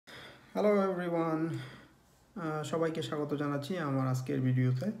Hello everyone, সবাইকে স্বাগত জানাচ্ছি আমার আজকের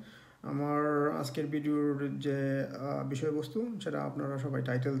ভিডিওতে। আমার আজকের ভিডিওর যে বিষয়বস্তু সেটা আপনারা সবাই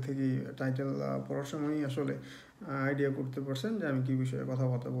টাইটেল পড়ার সময়ই আসলে আইডিয়া করতে পারছেন যে আমি কী বিষয়ে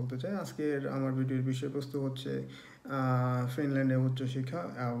কথাবার্তা বলতে চাই। আজকের আমার ভিডিওর বিষয়বস্তু হচ্ছে ফিনল্যান্ডে উচ্চশিক্ষা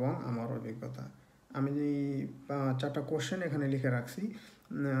এবং আমার অভিজ্ঞতা। আমি চারটা কোশ্চেন এখানে লিখে রাখছি,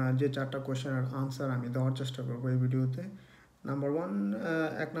 যে চারটা কোশ্চেনের আনসার আমি দেওয়ার চেষ্টা করবো এই ভিডিওতে। নাম্বার ওয়ান,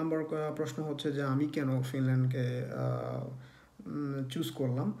 এক নম্বর প্রশ্ন হচ্ছে যে আমি কেন ফিনল্যান্ডকে চুজ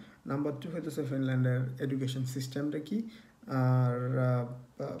করলাম। নাম্বার টু হইতেছে ফিনল্যান্ডের এডুকেশন সিস্টেমটা কি, আর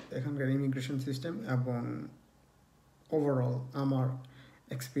এখানকার ইমিগ্রেশন সিস্টেম এবং ওভারঅল আমার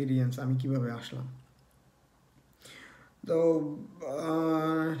এক্সপিরিয়েন্স, আমি কিভাবে আসলাম। তো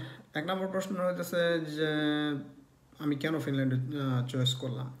এক নম্বর প্রশ্ন হইতেছে যে আমি কেন ফিনল্যান্ডে চয়েস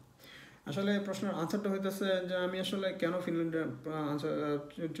করলাম। আসলে প্রশ্নের আনসারটা হইতেছে যে আমি আসলে কেন ফিনল্যান্ডের আনসার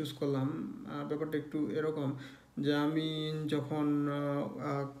চুজ করলাম। ব্যাপারটা একটু এরকম যে আমি যখন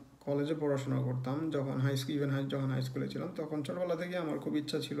কলেজে পড়াশোনা করতাম, যখন যখন হাই স্কুলে ছিলাম, তখন ছোটোবেলা থেকে আমার খুব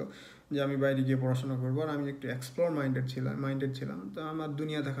ইচ্ছা ছিল যে আমি বাইরে গিয়ে পড়াশোনা করবো। আর আমি একটু এক্সপ্লোর মাইন্ডেড ছিলাম, তো আমার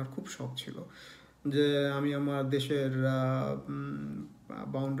দুনিয়া দেখার খুব শখ ছিল যে আমি আমার দেশের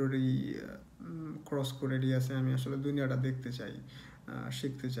বাউন্ডারি ক্রস করে দিয়েছে, আমি আসলে দুনিয়াটা দেখতে চাই,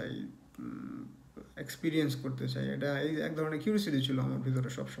 শিখতে চাই, এক্সপিরিয়েন্স করতে চাই। এটা এক ধরনের কিউরিওসিটি ছিল আমার ভিতরে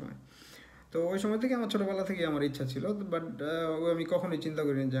সবসময়। তো ওই সময় থেকে আমার ছোটোবেলা থেকে আমার ইচ্ছা ছিল, বাট আমি কখনোই চিন্তা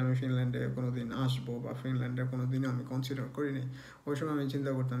করিনি যে আমি ফিনল্যান্ডে কোনো দিন আসবো, বা ফিনল্যান্ডে কোনো দিনও আমি কনসিডার করিনি। ওই সময় আমি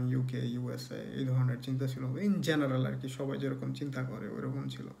চিন্তা করতাম ইউকে, ইউএসএ, এই ধরনের চিন্তা ছিল ইন জেনারেল আর কি, সবাই যেরকম চিন্তা করে ওইরকম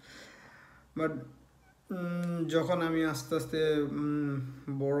ছিল। বাট যখন আমি আস্তে আস্তে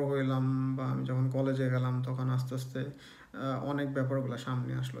বড় হইলাম, বা আমি যখন কলেজে গেলাম, তখন আস্তে আস্তে অনেক ব্যাপারগুলো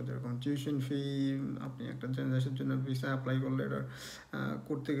সামনে আসলো, যেরকম টিউশন ফি, আপনি একটা দেশের জন্য ভিসা অ্যাপ্লাই করলে এটা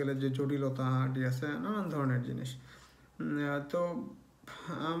করতে গেলে যে জটিলতা আছে, নানান ধরনের জিনিস। তো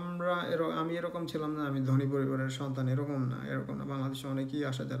আমি এরকম ছিলাম না, আমি ধনী পরিবারের সন্তান, এরকম না। বাংলাদেশে অনেকেই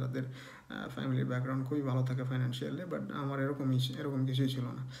আসে যাদের ফ্যামিলির ব্যাকগ্রাউন্ড খুবই ভালো থাকে ফাইন্যান্সিয়ালি, বাট আমার এরকম কিছুই ছিল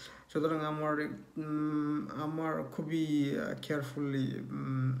না। সুতরাং আমার খুবই কেয়ারফুলি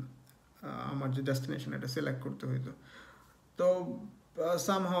আমার যে ডেস্টিনেশন এটা সিলেক্ট করতে হইতো। তো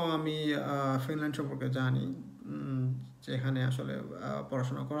সামহাও আমি ফিনল্যান্ড সম্পর্কে জানি, যেখানে আসলে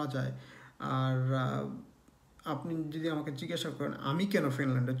পড়াশোনা করা যায়। আর আপনি যদি আমাকে জিজ্ঞাসা করেন আমি কেন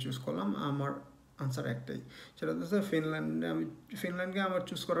ফিনল্যান্ডে চুজ করলাম, আমার আনসার একটাই, সেটা হচ্ছে ফিনল্যান্ডকে আমার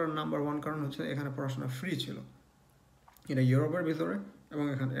চুজ করার নাম্বার ওয়ান কারণ হচ্ছে এখানে পড়াশোনা ফ্রি ছিল। এটা ইউরোপের ভিতরে, এবং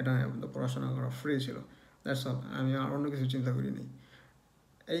এটা পড়াশোনা করা ফ্রি ছিল। দ্যাটস অল, আমি আর অন্য কিছু চিন্তা করিনি।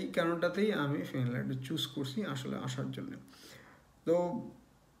 এই কারণটাতেই আমি ফিনল্যান্ডে চুজ করছি আসলে আসার জন্য। তো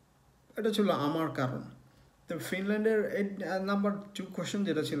এটা ছিল আমার কারণ। তো ফিনল্যান্ডের নাম্বার টু কোয়েশ্চেন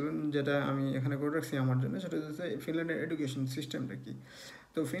যেটা আমি এখানে করে রাখছি আমার জন্য, সেটা হচ্ছে ফিনল্যান্ডের এডুকেশন সিস্টেমটা কি।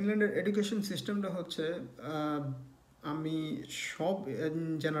 তো ফিনল্যান্ডের এডুকেশন সিস্টেমটা হচ্ছে, আমি সব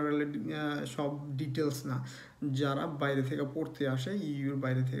জেনারেলি সব ডিটেলস না, যারা বাইরে থেকে পড়তে আসে ইউর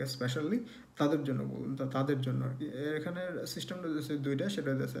বাইরে থেকে স্পেশালি তাদের জন্য বলুন, তাদের জন্য আর কি। এখানে সিস্টেমটা হচ্ছে দুইটা, সেটা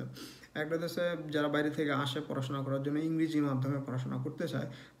হচ্ছে একটা হচ্ছে যারা বাইরে থেকে আসে পড়াশোনা করার জন্য, ইংরেজি মাধ্যমে পড়াশোনা করতে চায়,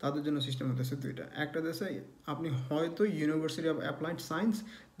 তাদের জন্য সিস্টেম হতেছে দুইটা। একটা হচ্ছে আপনি হয়তো ইউনিভার্সিটি অফ অ্যাপ্লাইড সায়েন্স,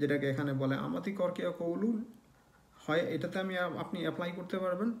 যেটাকে এখানে বলে আমাতি করকিয়া কৌলু, হয় এটাতে আপনি অ্যাপ্লাই করতে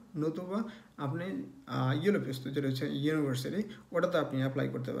পারবেন, নতুবা আপনি ইউরোপিস্ট যেটা হচ্ছে ইউনিভার্সিটি, ওটাতে আপনি অ্যাপ্লাই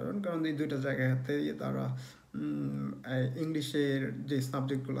করতে পারবেন। কারণ এই দুইটা জায়গাতে তারা ইংলিশের যে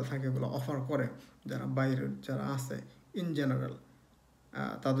সাবজেক্টগুলো থাকে ওগুলো অফার করে, যারা আছে ইন জেনারেল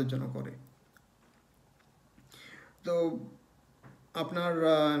তাদের জন্য করে। তো আপনার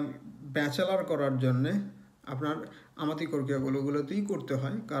ব্যাচেলার করার জন্যে আপনার আমাতি করকিয়াগুলোতেই করতে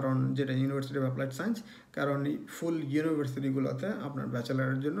হয়, কারণ যেটা ইউনিভার্সিটি অফ অ্যাপ্লাইড সায়েন্স, কারণ ফুল ইউনিভার্সিটিগুলোতে আপনার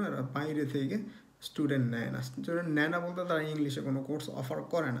ব্যাচেলারের জন্য এরা বাইরে থেকে স্টুডেন্ট নেয় না বলতে তারা ইংলিশে কোনো কোর্স অফার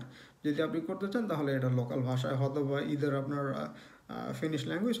করে না। যদি আপনি করতে চান তাহলে এটা লোকাল ভাষায় অথবা ইদার আপনার ফিনিশ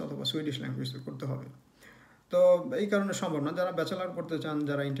ল্যাঙ্গুয়েজ অথবা সুইডিশ ল্যাঙ্গুয়েজ করতে হবে। তো এই কারণে সম্ভব না। যারা ব্যাচেলার করতে চান,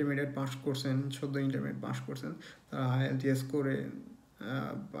 যারা ইন্টারমিডিয়েট পাস করছেন, সদ্য ইন্টারমিডিয়েট পাস করছেন, তারা আইএলটিএস করে,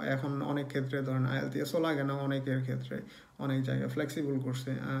 এখন অনেক ক্ষেত্রে ধরেন আইএলটিএসও লাগে না, অনেকের ক্ষেত্রে অনেক জায়গায় ফ্লেক্সিবল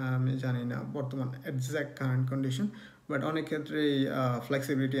করছে, আমি জানি না বর্তমান এক্স্যাক্ট কারেন্ট কন্ডিশন, বাট অনেক ক্ষেত্রেই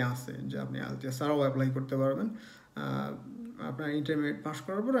ফ্লেক্সিবিলিটি আছে যে আপনি আইএলটিএস ছাড়াও অ্যাপ্লাই করতে পারবেন। আপনার ইন্টারমিডিয়েট পাস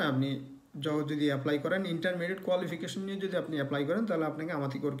করার পরে আপনি যদি অ্যাপ্লাই করেন, ইন্টারমিডিয়েট কোয়ালিফিকেশন নিয়ে যদি আপনি অ্যাপ্লাই করেন, তাহলে আপনাকে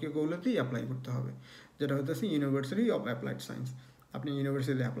আমাতি করকিয়া কৌলতেই অ্যাপ্লাই করতে হবে, যেটা হচ্ছে ইউনিভার্সিটি অফ অ্যাপ্লাইড সায়েন্স। আপনি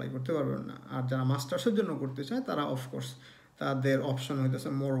ইউনিভার্সিটিতে অ্যাপ্লাই করতে পারবেন না। আর যারা মাস্টার্সের জন্য করতে চায়, তারা অফকোর্স তাদের অপশন হইতেছে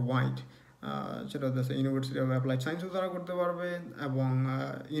মোর ওয়াইড। সেটা হচ্ছে ইউনিভার্সিটি অফ অ্যাপ্লাইড সায়েন্সও তারা করতে পারবে এবং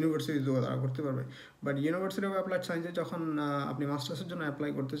ইউনিভার্সিটিতেও তারা করতে পারবে। বাট ইউনিভার্সিটি অফ অ্যাপ্লাইড সায়েন্সে যখন আপনি মাস্টার্সের জন্য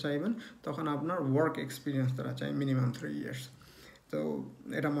অ্যাপ্লাই করতে চাইবেন তখন আপনার ওয়ার্ক এক্সপিরিয়েন্স তারা চাই মিনিমাম 3 ইয়ার্স। তো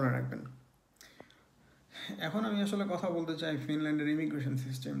এটা মনে রাখবেন। এখন আমি আসলে কথা বলতে চাই ফিনল্যান্ডের ইমিগ্রেশন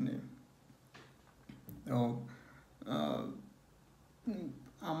সিস্টেম নিয়ে। তো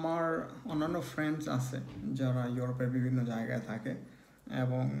আমার অন্যান্য ফ্রেন্ডস আছে যারা ইউরোপের বিভিন্ন জায়গায় থাকে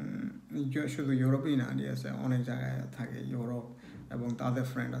এবং শুধু ইউরোপেই না, আছে অনেক জায়গায় থাকে ইউরোপ, এবং তাদের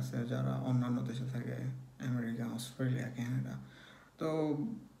ফ্রেন্ড আছে যারা অন্যান্য দেশে থাকে, আমেরিকা, অস্ট্রেলিয়া, কানাডা। তো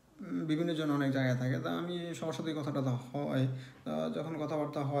বিভিন্ন জন অনেক জায়গায় থাকে। তা আমি সবার সাথে কথাটা হয়, যখন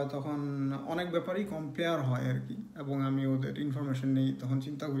কথাবার্তা হয় তখন অনেক ব্যাপারেই কম্পেয়ার হয় আর কি, এবং আমি ওদের ইনফরমেশন নিই, তখন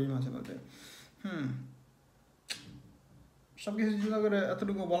চিন্তা করি মাঝে মাঝে সব কিছু চিন্তা করে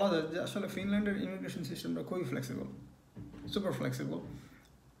এতটুকু বলা যায় যে আসলে ফিনল্যান্ডের ইমিগ্রেশন সিস্টেমটা খুবই ফ্লেক্সিবল, সুপার ফ্লেক্সিবল।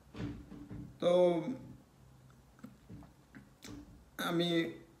 তো আমি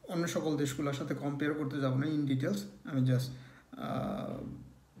অন্য সকল দেশগুলোর সাথে কম্পেয়ার করতে যাব না ইন ডিটেলস, আমি জাস্ট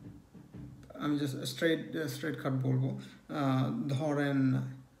স্ট্রেট কাট বলবো। ধরেন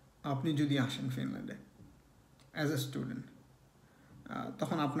আপনি যদি আসেন ফিনল্যান্ডে অ্যাজ এ স্টুডেন্ট,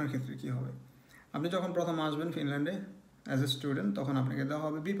 তখন আপনার ক্ষেত্রে কী হবে? আপনি যখন প্রথম আসবেন ফিনল্যান্ডে অ্যাজ এ স্টুডেন্ট, তখন আপনাকে দেওয়া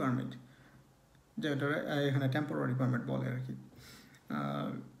হবে বি পারমিট, যেটা এখানে টেম্পোরারি পারমিট বলে আর কি।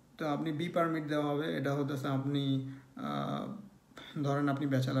 তো আপনি বি পারমিট দেওয়া হবে। এটা হতেছে আপনি ধরেন আপনি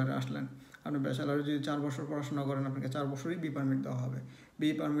ব্যাচেলারে আসলেন, আপনি ব্যাচেলারে যদি 4 বছর পড়াশোনা করেন, আপনাকে 4 বছরই বি পারমিট দেওয়া হবে। বি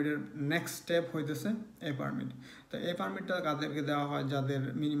পারমিটের নেক্সট স্টেপ হইতেছে এ পারমিট। তো এই পারমিটটা কাদেরকে দেওয়া হয়? যাদের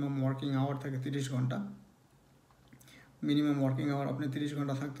মিনিমাম ওয়ার্কিং আওয়ার থাকে 30 ঘন্টা। মিনিমাম ওয়ার্কিং আওয়ার আপনি 30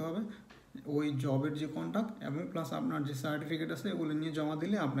 ঘন্টা থাকতে হবে, ওই জবের যে কন্ট্রাক্ট এবং প্লাস আপনার যে সার্টিফিকেট আছে এগুলো নিয়ে জমা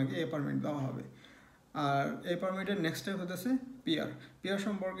দিলে আপনাকে এ পারমিট দেওয়া হবে। আর এই পারমিটের নেক্সট স্টেপ হতেছে পিআর। পিআর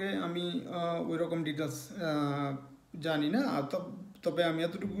সম্পর্কে আমি ওই রকম ডিটেলস জানি না, তবে আমি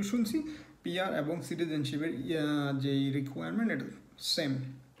এতটুকু শুনছি পিআর এবং সিটিজেনশিপের যেই রিকোয়ারমেন্ট এটা সেম।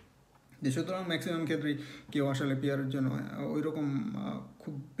 যে সুতরাং ম্যাক্সিমাম ক্ষেত্রেই কেউ আসলে পিআরের জন্য ওই রকম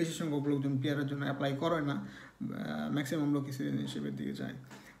খুব বেশি সংখ্যক লোকজন পিআরের জন্য অ্যাপ্লাই করে না, ম্যাক্সিমাম লোকই সিটিজেনশিপের দিকে যায়।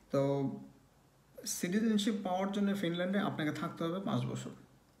 তো সিটিজেনশিপ পাওয়ার জন্য ফিনল্যান্ডে আপনাকে থাকতে হবে 5 বছর,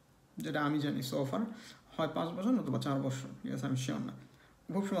 যেটা আমি জানি সোফার হয় 5 বছর অথবা 4 বছর, ঠিক আছে, আমি শিওর না,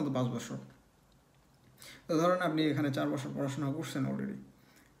 খুব সম্ভবত 5 বছর। তো ধরেন আপনি এখানে 4 বছর পড়াশোনা করছেন অলরেডি,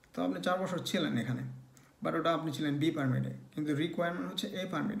 তো আপনি 4 বছর ছিলেন এখানে, বাট ওটা আপনি ছিলেন বি পারমিটে, কিন্তু রিকোয়ারমেন্ট হচ্ছে এ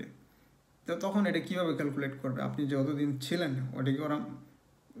পারমিটে। তো তখন এটা কীভাবে ক্যালকুলেট করবে? আপনি যতদিন ছিলেন ওটা কি ওরা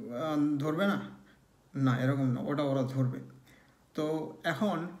ধরবে না? না, এরকম না, ওটা ওরা ধরবে। তো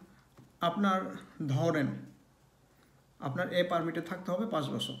এখন আপনার ধরেন আপনার এ পারমিটে থাকতে হবে 5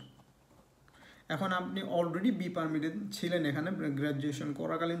 বছর। এখন আপনি অলরেডি বি পারমিটে ছিলেন এখানে গ্র্যাজুয়েশন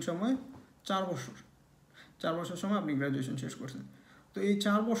করাকালীন সময় 4 বছর। 4 বছর সময় আপনি গ্র্যাজুয়েশন শেষ করছেন। তো এই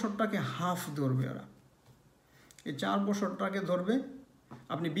 4 বছরটাকে হাফ ধরবে ওরা। এই 4 বছরটাকে ধরবে,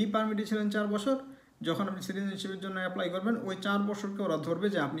 আপনি বি পারমিটে ছিলেন 4 বছর, যখন আপনি সিটিজেনশিপের জন্য অ্যাপ্লাই করবেন ওই 4 বছরকে ওরা ধরবে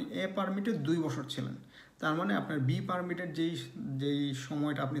যে আপনি এ পারমিটে 2 বছর ছিলেন। তার মানে আপনার বি পারমিটের যেই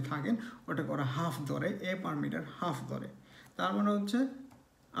সময়টা আপনি থাকেন ওটাকে ওরা হাফ ধরে, এ পারমিটের হাফ ধরে। তার মানে হচ্ছে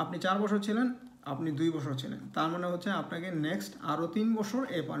আপনি 4 বছর ছিলেন, আপনি 2 বছর ছিলেন, তার মানে হচ্ছে আপনাকে নেক্সট আরও 3 বছর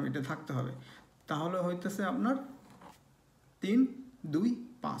এ পারমিটে থাকতে হবে। তাহলে হইতেছে আপনার 3, 2,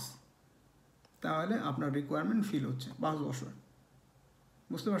 5, তাহলে আপনার রিকোয়ারমেন্ট ফিল হচ্ছে 5 বছর।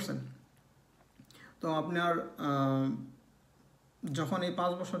 বুঝতে পারছেন? তো আপনার যখন এই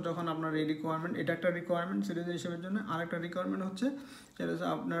 5 বছর যখন আপনার এই রিকোয়ারমেন্ট, এটা একটা রিকোয়ারমেন্ট সিটিজেনশিপের জন্য, আরেকটা রিকোয়ারমেন্ট হচ্ছে সেটা হচ্ছে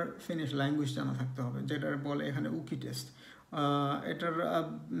আপনার ফিনিশ ল্যাঙ্গুয়েজ জানা থাকতে হবে, যেটা বলে এখানে উকি টেস্ট। এটার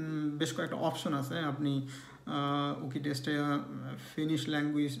বেশ কয়েকটা অপশন আছে, আপনি উকি টেস্টে ফিনিশ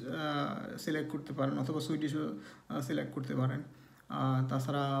ল্যাঙ্গুয়েজ সিলেক্ট করতে পারেন অথবা সুইডিশও সিলেক্ট করতে পারেন।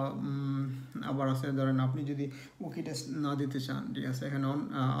 তাছাড়া আবার আছে, ধরেন আপনি যদি উকি টেস্ট না দিতে চান, ঠিক আছে, এখানে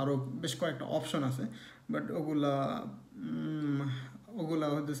আরও বেশ কয়েকটা অপশন আছে, বাট ওগুলা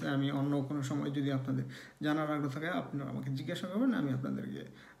হতেছে আমি অন্য কোনো সময় যদি আপনাদের জানার আগ্রহ থাকে আপনারা আমাকে জিজ্ঞাসা করবেন, আমি আপনাদেরকে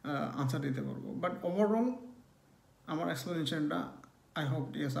আনসার দিতে পারবো। বাট ওভারঅল আমার এক্সপ্লেনেশনটা আই হোপ,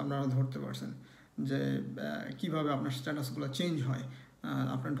 ঠিক আছে, আপনারা ধরতে পারছেন যে কীভাবে আপনার স্ট্যাটাসগুলো চেঞ্জ হয়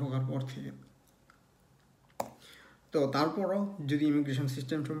আপনার ঢোকার পর থেকে। তো তারপরও যদি ইমিগ্রেশন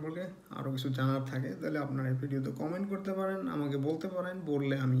সিস্টেম সম্পর্কে আরও কিছু জানার থাকে তাহলে আপনারা এই ভিডিওতে কমেন্ট করতে পারেন, আমাকে বলতে পারেন,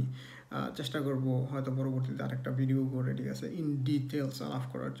 বললে আমি চেষ্টা করব হয়তো পরবর্তীতে আরেকটা ভিডিও করে, ঠিক আছে, ইন ডিটেলস আলাপ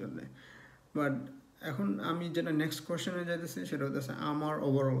করার জন্যে। বাট এখন আমি যেটা নেক্সট কোয়েশ্চেনে যাইতেছি সেটা হচ্ছে আমার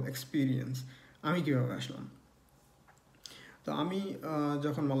ওভারঅল এক্সপিরিয়েন্স, আমি কীভাবে আসলাম। তো আমি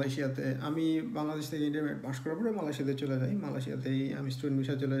যখন মালয়েশিয়াতে, আমি বাংলাদেশ থেকে ইন্টারমিডিয়েট পাস করার পরে মালয়েশিয়াতে চলে যাই, মালয়েশিয়াতেই আমি স্টুডেন্ট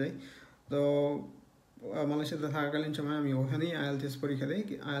ভিসা চলে যাই। তো মালয়েশিয়াতে থাকাকালীন সময় আমি ওখানেই আইএলটিএস পরীক্ষা দিই।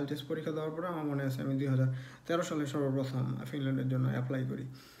 আইএলটিএস পরীক্ষা দেওয়ার পরে আমার মনে আছে আমি 2013 সালে সর্বপ্রথম ফিনল্যান্ডের জন্য অ্যাপ্লাই করি।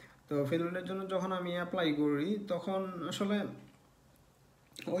 তো ফিনল্যান্ডের জন্য যখন আমি অ্যাপ্লাই করি তখন আসলে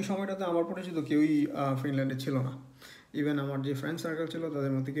ওই সময়টাতে আমার পরিচিত কেউই ফিনল্যান্ডে ছিল না। ইভেন আমার যে ফ্রেন্ড সার্কেল ছিল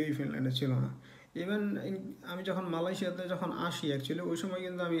তাদের মধ্যে কেউই ফিনল্যান্ডে ছিল না। ইভেন আমি যখন মালয়েশিয়াতে যখন আসি অ্যাকচুয়ালি ওই সময়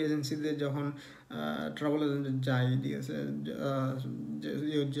কিন্তু আমি এজেন্সিতে যখন ট্রাভেল এজেন্টে যাই, ঠিক আছে,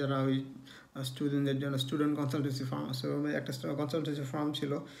 যারা ওই স্টুডেন্টদের জন্য স্টুডেন্ট কনসালটেন্সি ফার্ম আছে, একটা কনসালটেন্সি ফার্ম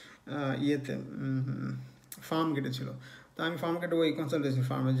ছিল ইয়েতে ফার্ম গেটে ছিল। তো আমি ফার্ম গেটে ওই কনসালটেন্সি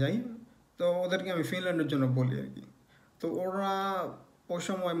ফার্মে যাই। তো ওদেরকে আমি ফিনল্যান্ডের জন্য বলি আর কি। তো ওরা ওই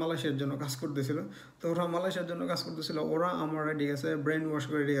সময় মালয়েশিয়ার জন্য কাজ করতেছিল। তো ওরা মালয়েশিয়ার জন্য কাজ করতেছিল, ওরা আমার ঠিক আছে ব্রেন ওয়াশ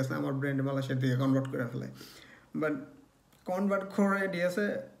করে ঠিক আছে আমার ব্রেন মালয়েশিয়ার দিকে কনভার্ট করে ফেলে। বাট কনভার্ট করে ঠিক আছে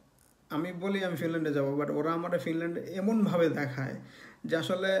আমি বলি আমি ফিনল্যান্ডে যাবো, বাট ওরা আমার ফিনল্যান্ডে এমনভাবে দেখায় যে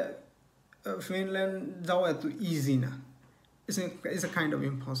আসলে ফিনল্যান্ড যাওয়া এত ইজি না, it's a kind of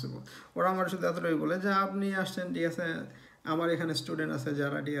impossible. ওরা আমার শুধু এতটাই বলে যে আপনি আসছেন ঠিক আছে, আমার এখানে স্টুডেন্ট আছে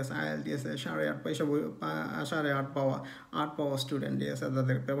যারা ঠিক আছে আইএলটিএস 8.5 পয়সা 8.5 পাওয়া স্টুডেন্ট ঠিক আছে,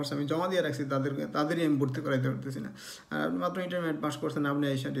 তাদের পেপারস আমি জমা দিয়ে রাখছি, তাদেরই আমি ভর্তি করাইতে পারতেছি না। আর মাত্র ইন্টারমিডিয়েট পাস করছেন আপনি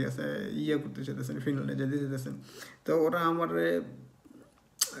এসে ঠিক আছে করতে চাইতেছেন, ফিনল্যান্ডে যেতে চাইতেছেন। তো ওরা আমার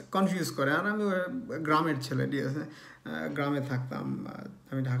কনফিউজ করে। আর আমি গ্রামের ছেলে ঠিক আছে, গ্রামে থাকতাম,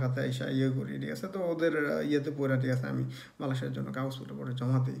 আমি ঢাকাতে এসে করি ঠিক আছে। তো ওদের ইয়েতে পড়ে ঠিক আছে আমি মালয়েশিয়ার জন্য কাগজপত্র পরে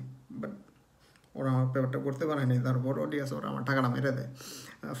জমা দিই। বাট ওরা আমার পেপারটা করতে পারেনি, তারপরও ঠিক আছে ওরা আমার টাকাটা মেরে দেয়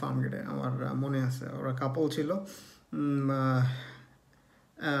ফার্ম গেটে। আমার মনে আছে ওরা কাপল ছিল,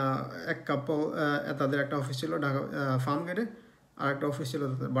 এক কাপল, তাদের একটা অফিস ছিল ঢাকা ফার্ম গেটে, আর একটা অফিস ছিল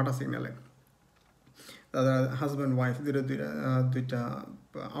তাদের বাটা সিগন্যালে। তাদের হাজব্যান্ড ওয়াইফ দুইটা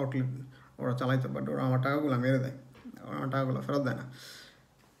আউটলেট ওরা চালাইতো, বাট ওরা আমার টাকাগুলো মেরে দেয়, ওরা আমার টাকাগুলো ফেরত দেয় না।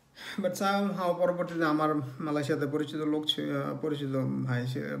 বাট সামহাও পরবর্তীতে আমার মালয়েশিয়াতে পরিচিত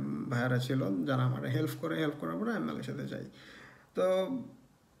ভাইয়ারা ছিল যারা আমার হেল্প করার পরে আমি মালয়েশিয়াতে যাই। তো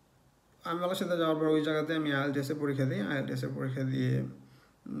আমি মালয়েশিয়াতে যাওয়ার পর ওই জায়গাতে আমি আইএলটিএসে পরীক্ষা দিই। আইএলটিএসে পরীক্ষা দিয়ে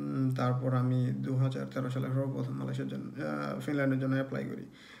তারপর আমি 2013 সালে সর্বপ্রথম ফিনল্যান্ডের জন্য অ্যাপ্লাই করি।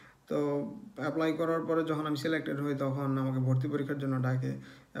 তো অ্যাপ্লাই করার পরে যখন আমি সিলেক্টেড হই তখন আমাকে ভর্তি পরীক্ষার জন্য ডাকে,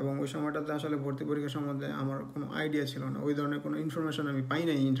 এবং ওই সময়টাতে আসলে ভর্তি পরীক্ষা সম্বন্ধে আমার কোনো আইডিয়া ছিল না, ওই ধরনের কোনো ইনফরমেশন আমি পাই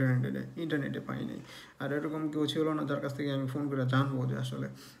নাই, ইন্টারনেটে পাই নাই। আর এরকম কেউ ছিল না যার কাছ থেকে আমি ফোন করে জানবো যে আসলে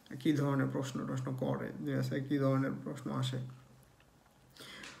কী ধরনের প্রশ্ন করে, যে আসলে কী ধরনের প্রশ্ন আসে।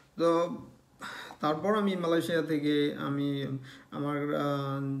 তো তারপর আমি মালয়েশিয়া থেকে আমি আমার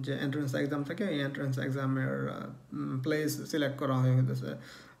যে এন্ট্রান্স এক্সাম থাকে এই এন্ট্রান্স এক্সামের প্লেস সিলেক্ট করা হয়েছে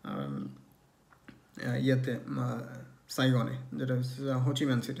ইয়েতে সাইগনে, যেটা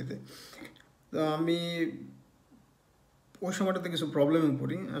হোচিমিন সিটিতে। তো আমি ওই সময়টাতে কিছু প্রবলেমে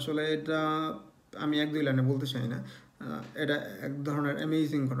পড়ি। আসলে এটা আমি 1-2 লাইনে বলতে চাই না, এটা এক ধরনের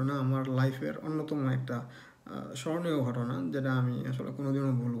অ্যামেজিং ঘটনা, আমার লাইফের অন্যতম একটা স্মরণীয় ঘটনা, যেটা আমি আসলে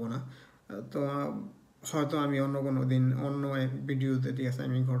কোনোদিনও ভুলবো না। তো হয়তো আমি অন্য কোনো দিন অন্য এক ভিডিওতে ঠিক আছে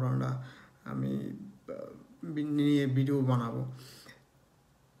আমি ঘটনাটা আমি নিয়ে ভিডিও বানাবো।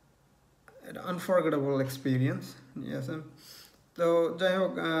 এটা আনফরগেটেবল এক্সপিরিয়েন্স, ঠিক আছে। তো যাই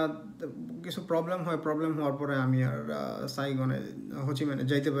হোক, কিছু প্রবলেম হওয়ার পরে আমি আর সাইগনে হোচিমিনে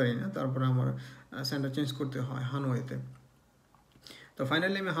যাইতে পারি না। তারপরে আমার সেন্টার চেঞ্জ করতে হয় হানওয়েতে। তো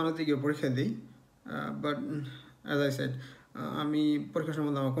ফাইনালি আমি হানওয়েতে গিয়ে পরীক্ষা দিই। বাট অ্যাজ আই সেড, আমি পরীক্ষা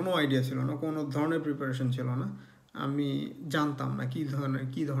সম্বন্ধে আমার কোনো আইডিয়া ছিল না, কোনো ধরনের প্রিপারেশন ছিল না, আমি জানতাম না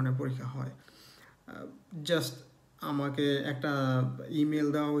কী ধরনের পরীক্ষা হয়। জাস্ট আমাকে একটা ইমেল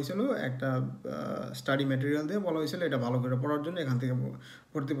দেওয়া হয়েছিল, একটা স্টাডি ম্যাটেরিয়াল দিয়ে বলা হয়েছিল এটা ভালো করে পড়ার জন্য, এখান থেকে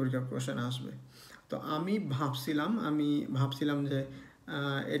ভর্তি পরীক্ষার কোয়েশ্চেন আসবে। তো আমি ভাবছিলাম যে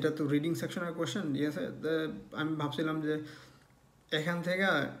এটা তো রিডিং সেকশনের কোয়েশ্চেন, ঠিক আছে। আমি ভাবছিলাম যে এখান থেকে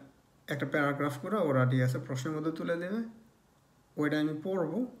একটা প্যারাগ্রাফ করে ওরা ঠিক আছে প্রশ্নের মধ্যে তুলে দেবে, ওইটা আমি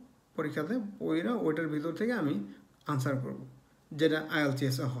পড়বো পরীক্ষাতে, ওইটার ভিতর থেকে আমি আনসার করব, যেটা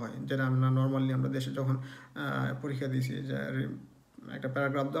আইএলটিএসে হয়, যেটা আমরা নর্মালি আমরা দেশে যখন পরীক্ষা দিয়েছি, যে একটা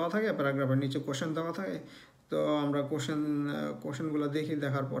প্যারাগ্রাফ দেওয়া থাকে, প্যারাগ্রাফের নিচে কোশ্চেন দেওয়া থাকে। তো আমরা কোশ্চেনগুলো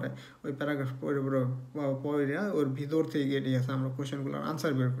দেখার পরে ওই প্যারাগ্রাফ পড়ে ওর ভিতর থেকে গিয়ে ঠিক আছে আমরা কোশ্চেনগুলোর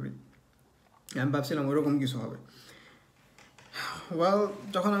আনসার বের করি। আমি ভাবছিলাম ওরকম কিছু হবে।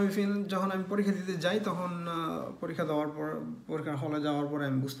 যখন আমি পরীক্ষা দিতে যাই তখন পরীক্ষার হলে যাওয়ার পরে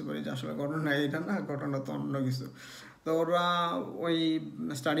আমি বুঝতে পারি যে আসলে ঘটনা এটা না, ঘটনা তো অন্য কিছু। তো ওরা ওই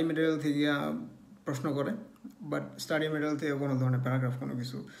স্টাডি মেটেরিয়াল থেকে প্রশ্ন করে, বাট স্টাডি মেটেরিয়াল থেকে কোনো ধরনের প্যারাগ্রাফ কোনো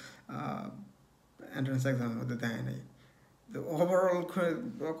কিছু এন্ট্রান্স এক্সামের মধ্যে দেয় নাই। তো ওভারঅল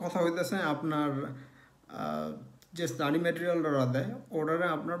কথা হইতেছে আপনার যে স্টাডি ম্যাটেরিয়ালটা দেয় ওটারে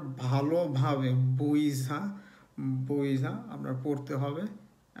আপনার ভালোভাবে বইঝা আপনার পড়তে হবে,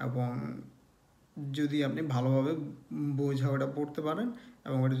 এবং যদি আপনি ভালোভাবে বোঝা ওটা পড়তে পারেন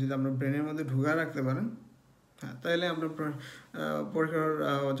এবং ওটা যদি আপনার ব্রেনের মধ্যে ঢুকায় রাখতে পারেন, হ্যাঁ, তাহলে আপনার পরীক্ষার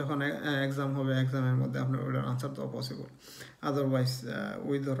যখন এক্সাম হবে এক্সামের মধ্যে আপনার ওটার আনসার দেওয়া পসিবল। আদারওয়াইজ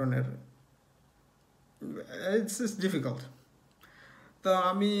ওই ধরনের ইটস ডিফিকাল্ট। তো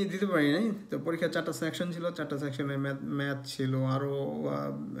আমি দিতে পারি নাই। তো পরীক্ষার 4টা সেকশন ছিল, 4টা সেকশনে ম্যাথ ছিল, আরও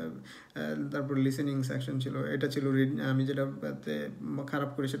তারপর লিসেনিং সেকশন ছিল। এটা ছিল আমি যেটাতে খারাপ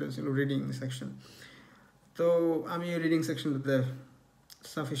করি সেটা ছিল রিডিং সেকশন। তো আমি রিডিং সেকশনটাতে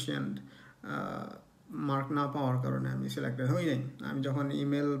সাফিসিয়েন্ট মার্ক না পাওয়ার কারণে আমি সিলেক্টেড হই নাই। আমি যখন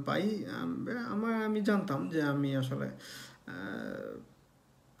ইমেল পাই আমি জানতাম যে আমি আসলে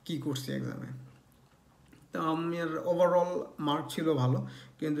কি করছি এক্সামে। তো আমার ওভারঅল মার্ক ছিল ভালো,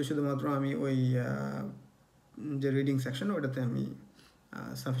 কিন্তু শুধুমাত্র আমি ওই যে রিডিং সেকশন ওটাতে আমি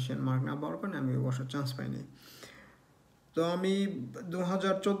সাফিসিয়েন্ট মার্ক না পাওয়ার কারণে আমি বসার চান্স পাইনি। তো আমি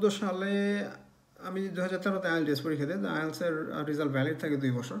 2014 সালে আমি 2013-তে আইএলটিএস পরীক্ষা দিই। তো আইএলটিএসের রেজাল্ট ভ্যালিড থাকে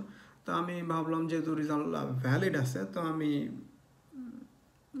 2 বছর। তো আমি ভাবলাম যেহেতু রেজাল্ট ভ্যালিড আছে তো আমি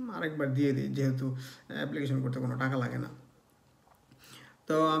আরেকবার দিয়ে দিই, যেহেতু অ্যাপ্লিকেশন করতে কোনো টাকা লাগে না।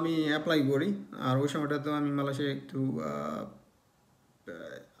 তো আমি অ্যাপ্লাই করি। আর ওই সময়টাতে আমি মালয়েশিয়া একটু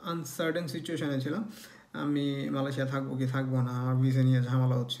আনসার্টেন সিচুয়েশানে ছিলাম, আমি মালয়েশিয়া থাকবো কি থাকবো না, আমার ভিসা নিয়ে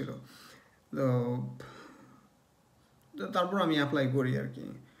ঝামেলা হচ্ছিল। তো তারপর আমি অ্যাপ্লাই করি আর কি।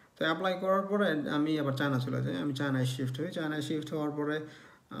 তো অ্যাপ্লাই করার পরে আমি আবার চায়না চলে যাই। আমি চায়নায় শিফট হই। চায়নায় শিফট হওয়ার পরে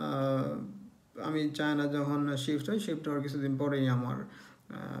আমি চায়না যখন শিফট হওয়ার কিছুদিন পরেই আমার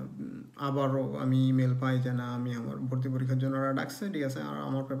আবারও আমি ইমেল পাই যে না, আমি আমার ভর্তি পরীক্ষার জন্য ওরা ডাকছে, ঠিক আছে, আর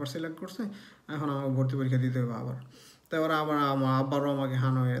আমার পেপার সিলেক্ট করছে, এখন আমাকে ভর্তি পরীক্ষা দিতে হবে আবার। তো ওরা আবারও আমাকে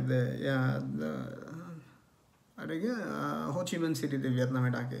হানয়ে দেয় এটা কি হোচিমিন সিটিতে, ভিয়েতনামে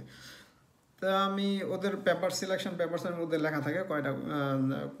ডাকে। তো আমি ওদের পেপারসের মধ্যে লেখা থাকে কয়টা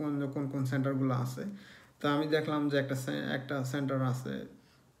কোন কোন সেন্টারগুলো আছে। তো আমি দেখলাম যে একটা সেন্টার আছে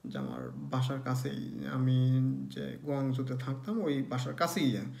যে আমার বাসার কাছেই, আমি যে গুয়াংজুতে থাকতাম ওই বাসার কাছেই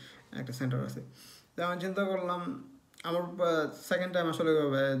একটা সেন্টার আছে। তো আমি চিন্তা করলাম, আমার সেকেন্ড টাইম আসলে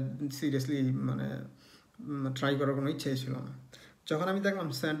সিরিয়াসলি মানে ট্রাই করার কোনো ইচ্ছাই ছিল না। যখন আমি দেখলাম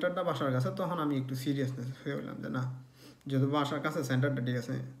সেন্টারটা বাসার কাছে তখন আমি একটু সিরিয়াসনেস হয়ে গেলাম যে না, যেহেতু বাসার কাছে সেন্টারটা, ঠিক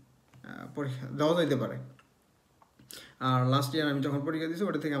আছে, পরীক্ষা দেওয়া যেতে পারে। আর লাস্ট ইয়ার আমি যখন পরীক্ষা দিয়েছি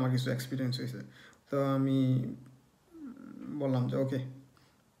ওটা থেকে আমার কিছু এক্সপিরিয়েন্স হয়েছে। তো আমি বললাম যে ওকে,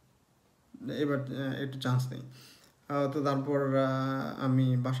 এবার একটু চান্স নেই। তো তারপর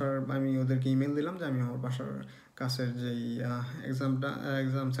আমি ওদেরকে ইমেল দিলাম যে আমি আমার বাসার কাছের যেই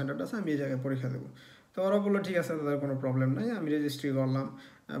এক্সাম সেন্টারটা আছে আমি এই জায়গায় পরীক্ষা দেবো। তো ওরা বললো ঠিক আছে, তাদের কোনো প্রবলেম নেই। আমি রেজিস্ট্রি করলাম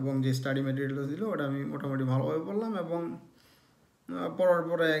এবং যে স্টাডি মেটেরিয়ালটা ছিল ওটা আমি মোটামুটি ভালোভাবে পড়লাম, এবং পড়ার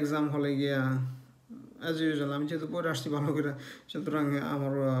পরে এক্সাম হলে গিয়া অ্যাজ ইউজুয়াল আমি যেহেতু পড়ে আসছি ভালো করে, সুতরাং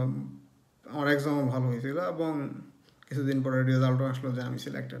আমার এক্সামও ভালো হয়েছিল, এবং কিছুদিন পরে রেজাল্টও আসলো যে আমি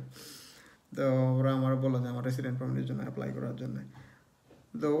সিলেক্টেড। তো ওরা আমার বললো যে আমার রেসিডেন্ট পারমিটের জন্য অ্যাপ্লাই করার জন্য।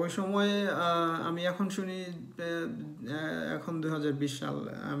 তো ওই সময়ে আমি এখন শুনি এখন 2020 সাল,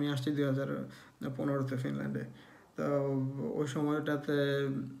 আমি আসছি 2015-তে ফিনল্যান্ডে। তো ওই সময়টাতে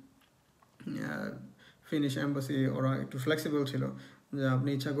ফিনিশ এম্বাসি ওরা একটু ফ্লেক্সিবল ছিল, যে আপনি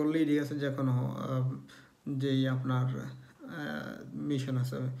ইচ্ছা করলেই, ঠিক আছে, যে কোনো যেই আপনার মিশন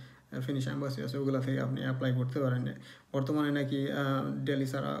আছে, ফিনিশ এম্বাসি আছে, ওগুলো থেকে আপনি অ্যাপ্লাই করতে পারেন। বর্তমানে নাকি দিল্লি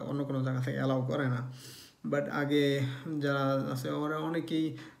ছাড়া অন্য কোনো জায়গা থেকে অ্যালাউ করে না, বাট আগে যারা আছে ওরা অনেকেই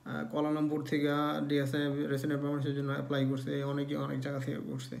কুয়ালালামপুর থেকে ডিএসএ রেসিডেন্ট পারমিটের জন্য অ্যাপ্লাই করছে, অনেকেই অনেক জায়গা থেকে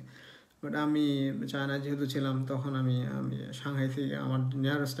করছে। বাট আমি চায়না যেহেতু ছিলাম তখন আমি সাংহাই থেকে, আমার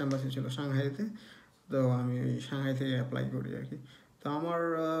নিয়ারেস্ট এম্বাসি ছিল সাংহাইতে, তো আমি ওই সাংহাই থেকে অ্যাপ্লাই করি আর কি। তো আমার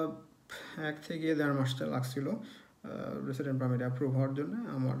 1 থেকে 1.5 মাসটা লাগছিল রেসিডেন্ট পারমিট অ্যাপ্রুভ হওয়ার জন্য।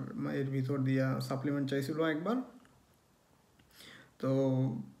 আমার এর ভিতর দিয়া সাপ্লিমেন্ট চাইছিল একবার। তো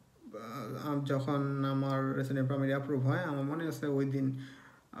যখন আমার রেসিডেন্ট পারমিট অ্যাপ্রুভ হয়, আমার মনে আছে ওই দিন,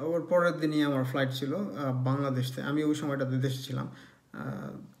 ওর পরের দিনই আমার ফ্লাইট ছিল বাংলাদেশ থেকে। আমি ওই সময়টাতে দেশে ছিলাম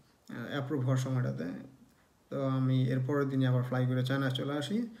অ্যাপ্রুভ হওয়ার সময়টাতে। তো আমি এর পরের দিনই আবার ফ্লাই করে চায়না চলে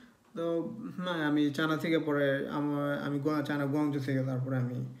আসি। তো হ্যাঁ, আমি চায়না থেকে পরে আমি চায়না গুয়াংজু থেকে তারপরে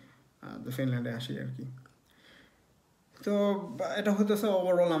আমি ফিনল্যান্ডে আসি আর কি। তো এটা হতেছে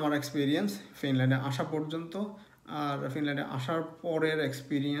ওভারঅল আমার এক্সপিরিয়েন্স ফিনল্যান্ডে আসা পর্যন্ত। আর ফিনল্যান্ডে আসার পরের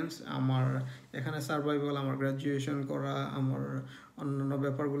এক্সপিরিয়েন্স আমার এখানে সার্ভাইভাল, আমার গ্র্যাজুয়েশন করা, আমার অন্যান্য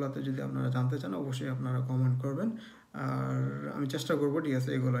ব্যাপারগুলোতে যদি আপনারা জানতে চান অবশ্যই আপনারা কমেন্ট করবেন, আর আমি চেষ্টা করবো, ঠিক আছে,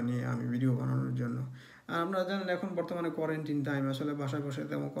 এগুলো নিয়ে আমি ভিডিও বানানোর জন্য। আর আপনারা জানেন এখন বর্তমানে কোয়ারেন্টিন টাইম, আসলে বাসায় বসে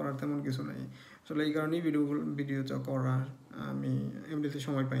তেমন কিছু নেই, আসলে এই কারণেই ভিডিওটা করার আমি এমনিতে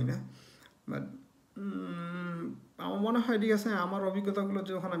সময় পাই না। বাট আমার মনে হয় ঠিক আছে, আমার অভিজ্ঞতাগুলো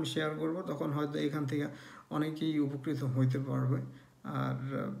যখন আমি শেয়ার করব তখন হয়তো এখান থেকে অনেকেই উপকৃত হইতে পারবে। আর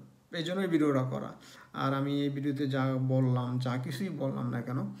এই জন্যই ভিডিওটা করা। আর আমি এই ভিডিওতে যা বললাম, যা কিছুই বললাম না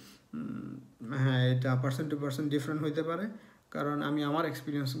কেন, হ্যাঁ এটা পার্সন টু পার্সন ডিফারেন্ট হইতে পারে, কারণ আমি আমার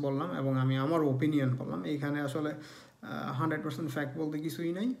এক্সপিরিয়েন্স বললাম এবং আমি আমার ওপিনিয়ন বললাম। এইখানে আসলে 100% ফ্যাক্ট বলতে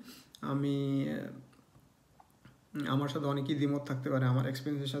কিছুই নাই। আমি আমার সাথে অনেকেই দ্বিমত থাকতে পারে, আমার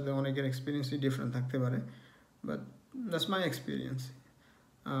এক্সপিরিয়েন্সের সাথে অনেকের এক্সপিরিয়েন্সই ডিফারেন্ট থাকতে পারে, বাট দ্যাটস মাই এক্সপিরিয়েন্স।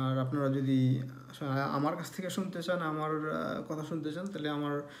 আর আপনারা যদি আমার কাছ থেকে শুনতে চান, আমার কথা শুনতে চান, তাহলে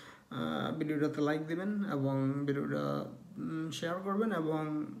আমার ভিডিওটাতে লাইক দিবেন এবং ভিডিওটা শেয়ার করবেন এবং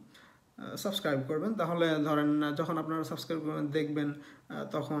সাবস্ক্রাইব করবেন। তাহলে ধরেন যখন আপনারা সাবস্ক্রাইব করবেন দেখবেন,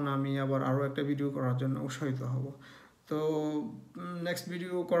 তখন আমি আবার আরও একটা ভিডিও করার জন্য উৎসাহিত হব। তো নেক্সট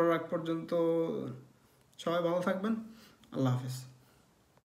ভিডিও করার আগ পর্যন্ত সবাই ভালো থাকবেন। আল্লাহ হাফেজ।